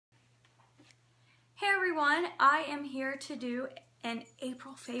Hey everyone, I am here to do an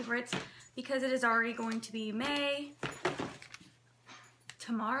April favorites because it is already going to be May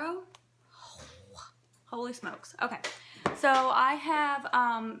tomorrow. Holy smokes. Okay, so I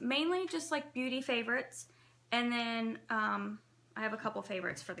have mainly just like beauty favorites, and then I have a couple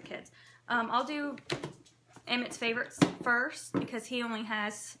favorites for the kids. I'll do Emmett's favorites first because he only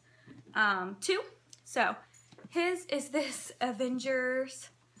has two. So his is this Avengers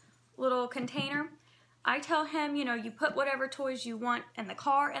little container. I tell him, you know, you put whatever toys you want in the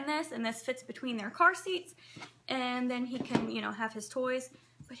car and this fits between their car seats, and then he can, you know, have his toys.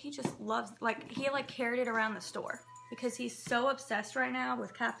 But he just loves, like, he like carried it around the store because he's so obsessed right now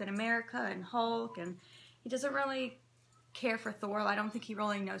with Captain America and Hulk, and he doesn't really care for Thor. I don't think he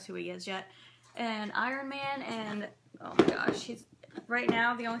really knows who he is yet. And Iron Man, and oh my gosh, he's right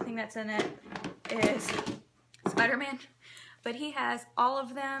now the only thing that's in it is Spider-Man. But he has all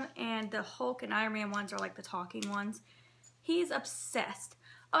of them, and the Hulk and Iron Man ones are like the talking ones. He's obsessed.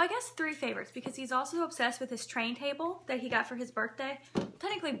 Oh, I guess three favorites, because he's also obsessed with his train table that he got for his birthday.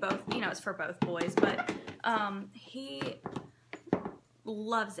 Technically both, you know, it's for both boys, but he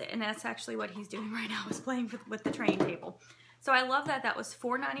loves it, and that's actually what he's doing right now, is playing with the train table. So I love that. That was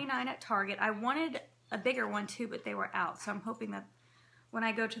 $4.99 at Target. I wanted a bigger one too, but they were out, so I'm hoping that when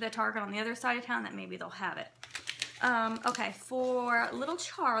I go to the Target on the other side of town that maybe they'll have it. Okay, for little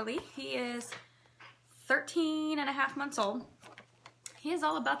Charlie, he is 13.5 months old. He is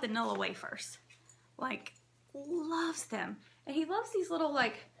all about the Nilla wafers. Like, loves them. And he loves these little,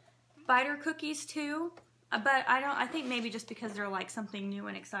 like, biter cookies, too. But I think maybe just because they're, like, something new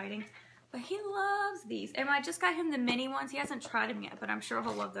and exciting. But he loves these. And I just got him the mini ones. He hasn't tried them yet, but I'm sure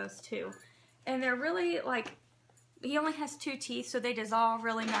he'll love those, too. And they're really, like, he only has 2 teeth, so they dissolve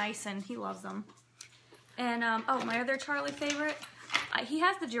really nice, and he loves them. And, oh, my other Charlie favorite, he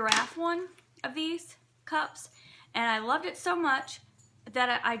has the giraffe one of these cups, and I loved it so much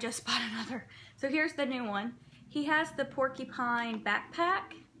that I just bought another. So here's the new one. He has the porcupine backpack.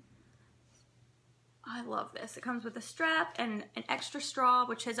 I love this. It comes with a strap and an extra straw,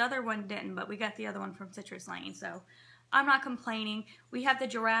 which his other one didn't, but we got the other one from Citrus Lane, so I'm not complaining. We have the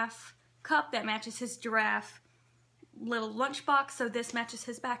giraffe cup that matches his giraffe little lunchbox, so this matches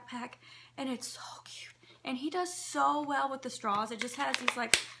his backpack, and it's so cute. And he does so well with the straws. It just has these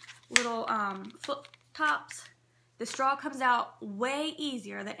like little flip tops. The straw comes out way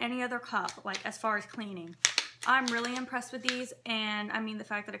easier than any other cup, like as far as cleaning. I'm really impressed with these, and I mean the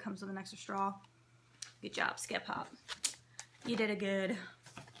fact that it comes with an extra straw. Good job, Skip Hop. You did a good.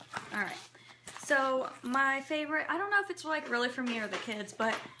 Alright. So my favorite, I don't know if it's like really for me or the kids,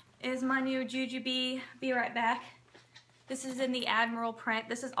 but is my new Jujubee Be Right Back. This is in the Admiral print.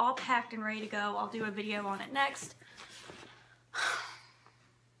 This is all packed and ready to go. I'll do a video on it next.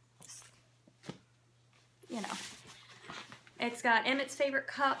 You know. It's got Emmett's favorite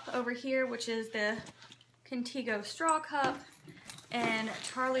cup over here, which is the Contigo straw cup. And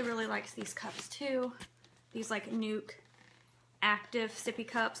Charlie really likes these cups too. These like Nuke active sippy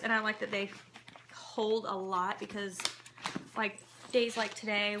cups. And I like that they hold a lot because like days like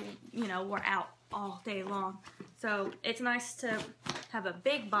today, you know, we're out all day long. So it's nice to have a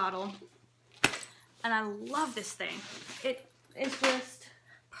big bottle, and I love this thing. It is just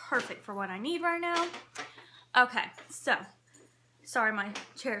perfect for what I need right now. Okay, so, sorry my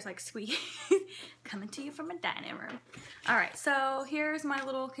chair's like squeaky. Coming to you from a dining room. Alright, so here's my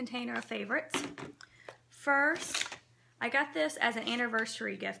little container of favorites. First, I got this as an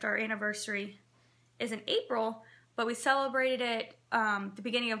anniversary gift. Our anniversary is in April, but we celebrated it the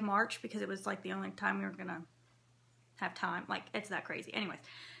beginning of March because it was like the only time we were gonna have time. Like, it's that crazy. Anyways,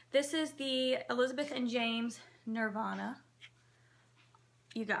 this is the Elizabeth and James Nirvana.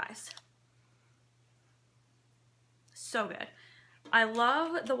 You guys, so good. I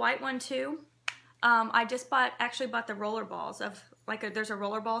love the white one too. I just actually bought the roller balls of like there's a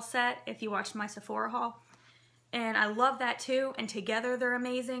rollerball set if you watched my Sephora haul, and I love that too. And together they're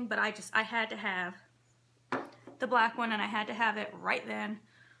amazing. But I had to have the black one, and I had to have it right then.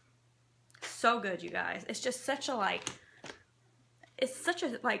 So good, you guys. It's just such a like, it's such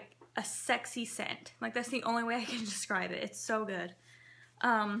a like a sexy scent. Like that's the only way I can describe it. It's so good.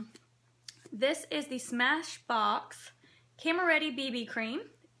 This is the Smashbox Camera-Ready BB Cream,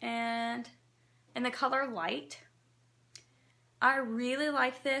 and in the color Light. I really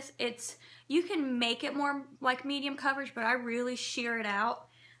like this. You can make it more like medium coverage, but I really sheer it out.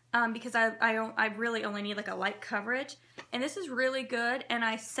 Because I really only need like a light coverage, and this is really good. And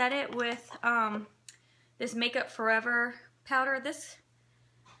I set it with this Makeup Forever powder. This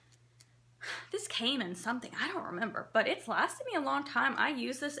This came in something, I don't remember, but it's lasted me a long time. I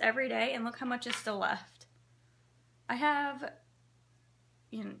use this every day, and look how much is still left. I have,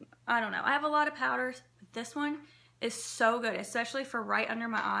 I don't know. I have a lot of powders, but this one is so good, especially for right under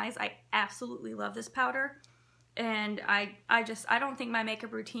my eyes. I absolutely love this powder, and I don't think my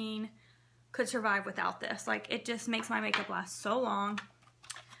makeup routine could survive without this. Like, it just makes my makeup last so long.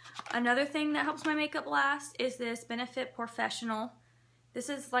 Another thing that helps my makeup last is this Benefit Professional. This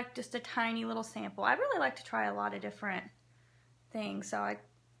is like just a tiny little sample. I really like to try a lot of different things, so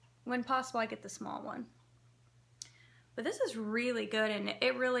when possible, I get the small one. But this is really good, and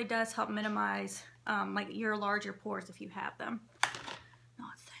it really does help minimize like your larger pores if you have them.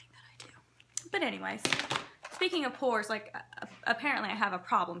 Not saying that I do. But anyways, speaking of pores, like apparently I have a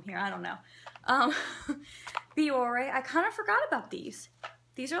problem here. I don't know. Biore, I kind of forgot about these.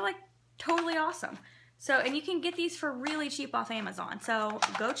 These are like totally awesome. So, and you can get these for really cheap off Amazon. So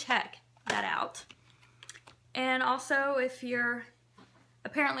go check that out. And also, if you're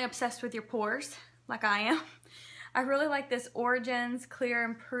apparently obsessed with your pores, like I am, I really like this Origins Clear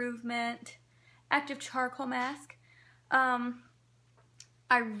Improvement Active Charcoal Mask. I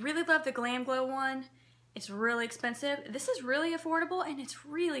really love the Glam Glow one. It's really expensive. This is really affordable, and it's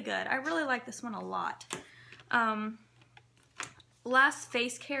really good. I really like this one a lot. Last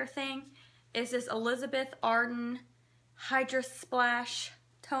face care thing is this Elizabeth Arden Hydra Splash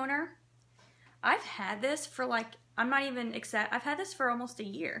Toner. I've had this for like, I'm not even I've had this for almost a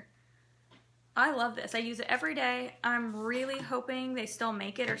year. I love this. I use it every day. I'm really hoping they still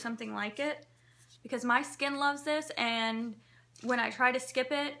make it or something like it, because my skin loves this, and when I try to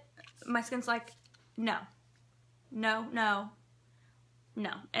skip it, my skin's like, no, no, no,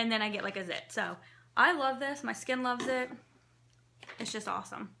 no. And then I get like a zit. So I love this. My skin loves it. It's just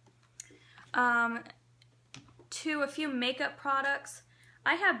awesome. To a few makeup products.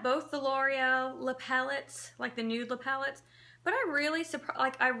 I have both the L'Oreal lip palettes, like the nude lip palettes, but I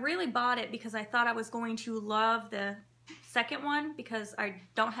really bought it because I thought I was going to love the second one, because I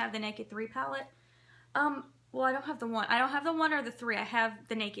don't have the Naked 3 palette. Well, I don't have the one. I don't have the 1 or the 3. I have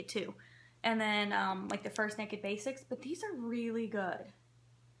the Naked 2. And then, like the first Naked Basics, but these are really good.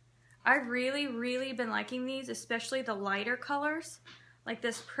 I've really, really been liking these, especially the lighter colors, like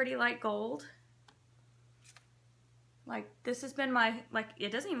this Pretty Light Gold. Like, this has been my, like, it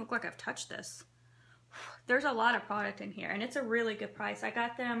doesn't even look like I've touched this. There's a lot of product in here, and it's a really good price. I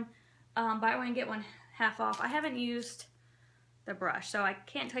got them buy one, get one half off. I haven't used the brush, so I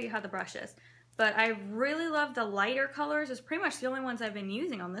can't tell you how the brush is. But I really love the lighter colors. It's pretty much the only ones I've been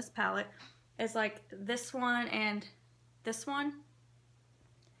using on this palette. Is like this one and this one.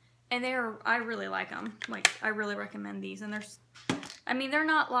 And I really like them. Like, I really recommend these. And they're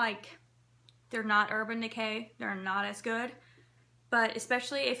not like, they're not Urban Decay. They're not as good. But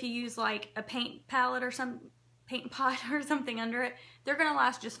especially if you use like a paint palette or some paint pot or something under it, they're going to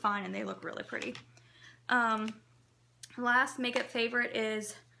last just fine, and they look really pretty. Last makeup favorite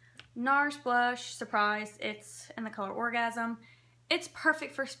is NARS Blush Surprise. It's in the color Orgasm. It's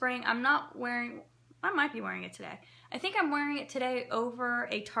perfect for spring. I might be wearing it today. I think I'm wearing it today over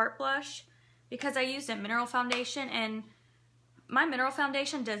a Tarte blush because I used a mineral foundation, and my mineral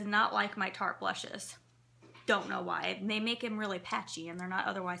foundation does not like my Tarte blushes. Don't know why. They make them really patchy, and they're not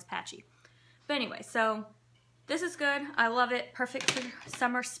otherwise patchy. But anyway, so this is good. I love it. Perfect for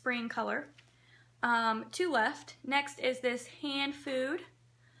summer, spring color. 2 left. Next is this Hand Food.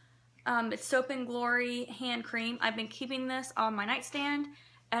 It's Soap and Glory hand cream. I've been keeping this on my nightstand,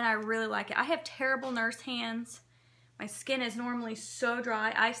 and I really like it. I have terrible nurse hands. My skin is normally so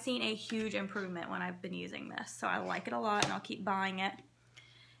dry. I've seen a huge improvement when I've been using this, so I like it a lot, and I'll keep buying it.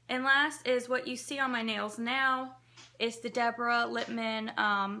 And last is what you see on my nails now. Is the Deborah Lippmann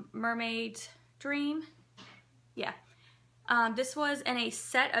Mermaid Dream. Yeah. This was in a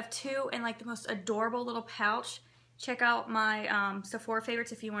set of 2 in like the most adorable little pouch. Check out my Sephora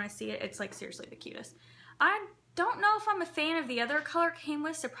favorites if you want to see it. It's like seriously the cutest. I don't know if I'm a fan of the other color came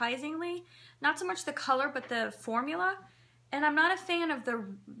with, surprisingly. Not so much the color, but the formula. And I'm not a fan of the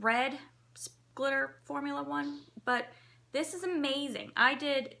red glitter formula one, but this is amazing. I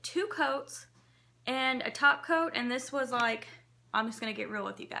did 2 coats and a top coat, and this was like, I'm just going to get real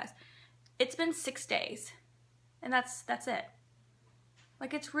with you guys. It's been 6 days, and that's it.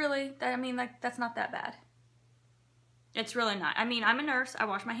 Like, it's really, like, that's not that bad. It's really not. I mean, I'm a nurse. I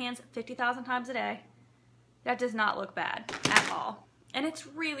wash my hands 50,000 times a day. That does not look bad at all. And it's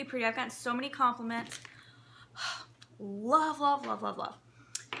really pretty. I've gotten so many compliments. Love, love, love, love, love.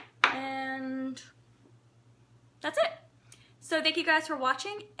 And that's it. So thank you guys for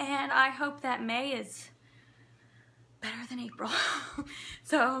watching, and I hope that May is better than April.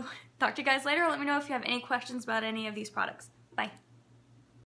 So talk to you guys later. Let me know if you have any questions about any of these products. Bye.